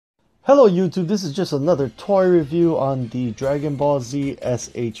Hello YouTube, this is just another toy review on the Dragon Ball Z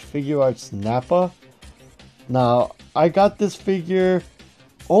SH Figuarts Nappa. Now, I got this figure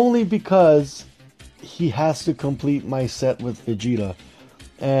only because he has to complete my set with Vegeta.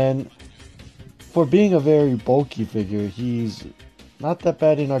 And for being a very bulky figure, he's not that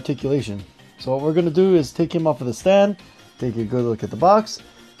bad in articulation. So what we're going to do is take him off of the stand, take a good look at the box,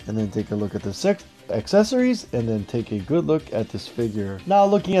 and then take a look at the accessories, and then take a good look at this figure. Now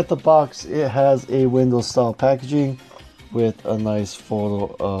looking at the box, it has a Windows style packaging with a nice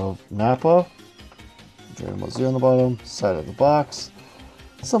photo of Nappa. Dragonball Z on the bottom, side of the box.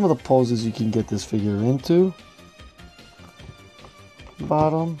 Some of the poses you can get this figure into.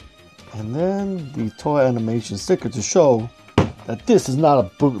 Bottom. And then the toy animation sticker to show that this is not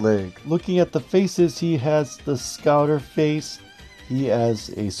a bootleg. Looking at the faces, he has the scouter face. He has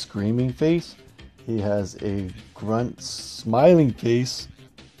a screaming face. He has a grunt smiling face.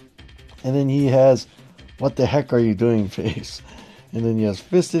 And then he has what the heck are you doing face. And then he has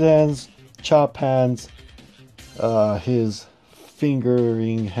fisted hands, chop hands, his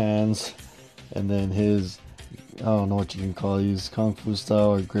fingering hands, and then his, I don't know what you can call these, kung fu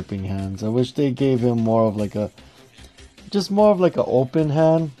style or gripping hands. I wish they gave him more of like a, just more of like an open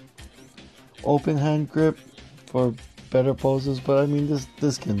hand grip for better poses, but I mean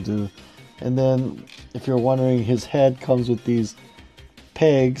this can do. And then if you're wondering, his head comes with these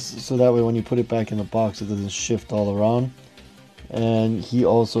pegs, so that way when you put it back in the box it doesn't shift all around. And he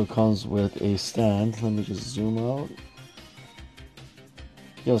also comes with a stand. Let me just zoom out.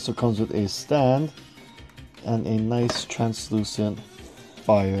 He also comes with a stand and a nice translucent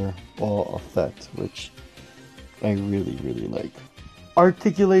fireball effect, which I really like.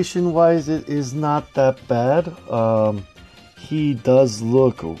 Articulation wise, it is not that bad. He does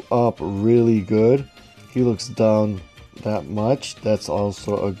look up really good. He looks down that much. That's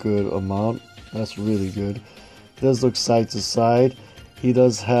also a good amount. That's really good. He does look side to side. He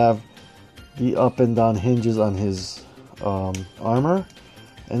does have the up and down hinges on his armor.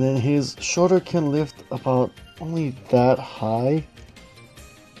 And then his shoulder can lift about only that high.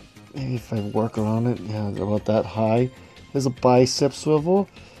 Maybe if I work around it, yeah, about that high. He has a bicep swivel.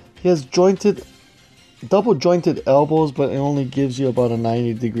 He has double jointed elbows, but it only gives you about a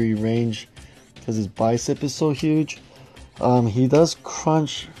 90-degree range because his bicep is so huge. He does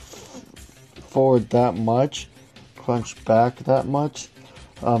crunch forward that much, crunch back that much.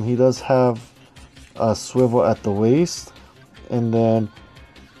 He does have a swivel at the waist, and then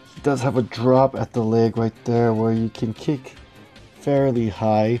he does have a drop at the leg right there where you can kick fairly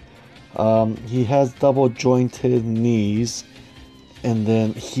high. He has double jointed knees, and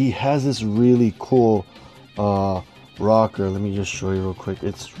then he has this really cool rocker. Let me just show you real quick.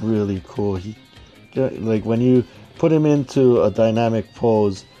 It's really cool. He, like, when you put him into a dynamic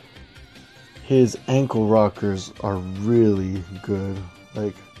pose, his ankle rockers are really good.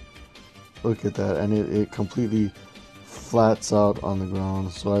 Like, look at that, and it completely flats out on the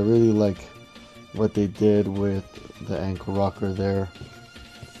ground. So I really like what they did with the ankle rocker there.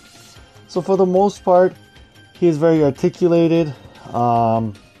 So for the most part, he is very articulated.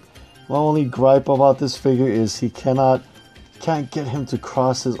 My only gripe about this figure is he can't get him to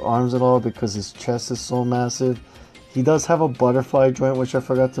cross his arms at all because his chest is so massive. He does have a butterfly joint, which I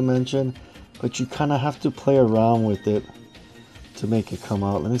forgot to mention, but you kind of have to play around with it to make it come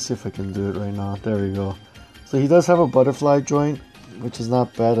out. Let me see if I can do it right now. There we go. So he does have a butterfly joint, which is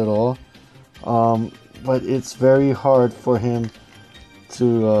not bad at all. But it's very hard for him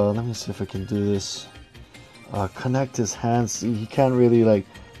to, let me see if I can do this, connect his hands. He can't really like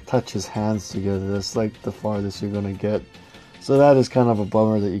touch his hands together. That's like the farthest you're gonna get. So that is kind of a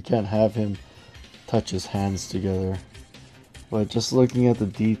bummer that you can't have him touch his hands together. But just looking at the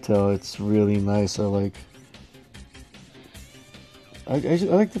detail, it's really nice. I like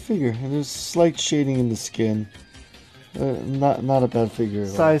the figure. And there's slight shading in the skin. Not a bad figure.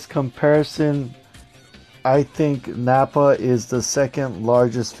 Size comparison, I think Nappa is the second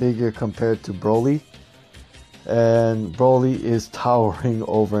largest figure compared to Broly. And Broly is towering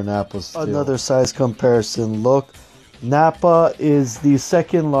over Nappa still. Another size comparison look. Nappa is the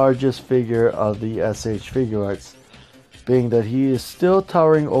second largest figure of the SH Figuarts, being that he is still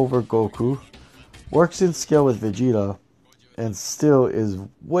towering over Goku, works in scale with Vegeta, and still is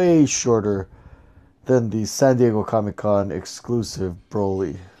way shorter than the San Diego Comic-Con exclusive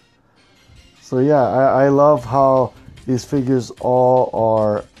Broly. So yeah, I love how these figures all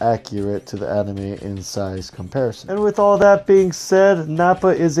are accurate to the anime in size comparison. And with all that being said, Nappa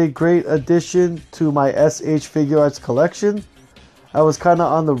is a great addition to my SH Figuarts collection. I was kind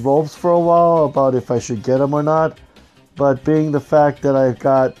of on the ropes for a while about if I should get him or not, but being the fact that I've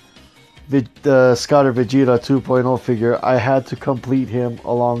got Scouter Vegeta 2.0 figure, I had to complete him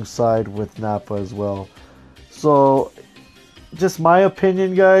alongside with Nappa as well. So, just my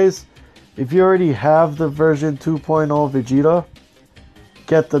opinion, guys, if you already have the version 2.0 Vegeta,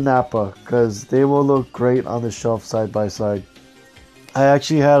 get the Nappa, because they will look great on the shelf side by side. I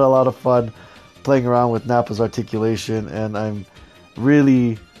actually had a lot of fun playing around with Nappa's articulation, and I'm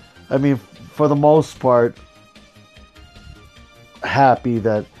really, I mean, for the most part, happy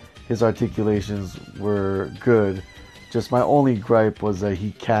that his articulations were good. Just my only gripe was that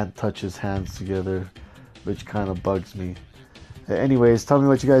he can't touch his hands together, which kind of bugs me. Anyways, tell me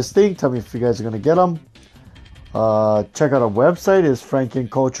what you guys think. Tell me if you guys are going to get them. Check out our website. It's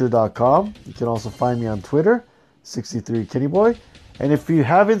frankenculture.com. You can also find me on Twitter, 63KennyBoy. And if you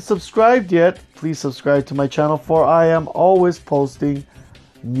haven't subscribed yet, please subscribe to my channel, for I am always posting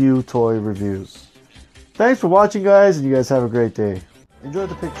new toy reviews. Thanks for watching, guys, and you guys have a great day. Enjoy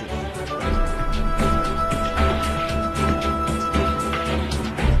the pictures.